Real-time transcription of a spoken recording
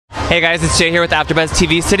Hey guys, it's Jay here with AfterBuzz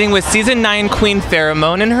TV, sitting with Season 9 Queen Farrah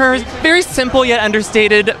Moan in her very simple yet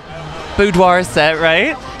understated boudoir set,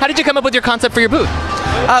 right? How did you come up with your concept for your booth?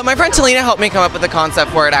 My friend Talina helped me come up with the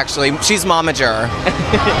concept for it, actually. She's momager.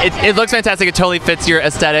 It looks fantastic. It totally fits your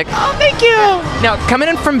aesthetic. Oh, thank you. Now, coming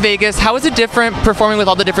in from Vegas, how is it different performing with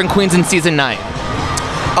all the different queens in Season 9?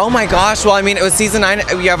 Oh my gosh, well, I mean, it was Season 9.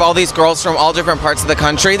 We have all these girls from all different parts of the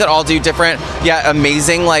country that all do different, yet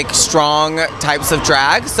amazing, like, strong types of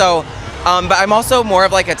drag. So, but I'm also more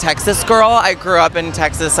of like a Texas girl. I grew up in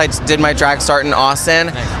Texas. I did my drag start in Austin.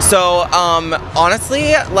 Nice. So,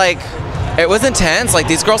 honestly, like, it was intense. Like,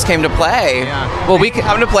 these girls came to play. Yeah. Well, we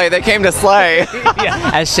come to play. They came to slay.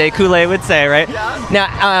 Yeah, as Shea Coulee would say, right? Yeah.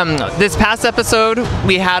 Now, this past episode,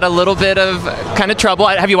 we had a little bit of kind of trouble.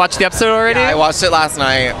 Have you watched the episode already? Yeah, I watched it last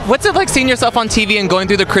night. What's it like seeing yourself on TV and going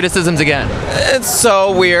through the criticisms again? It's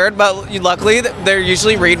so weird, but luckily they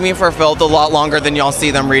usually read me for filth a lot longer than y'all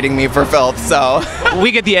see them reading me for filth, so.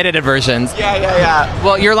 We get the edited versions. Yeah.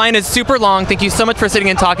 Well, your line is super long. Thank you so much for sitting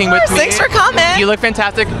and talking with me. Thanks for coming. You look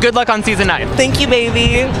fantastic. Good luck on Season 9. Thank you,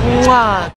 baby. Mwah.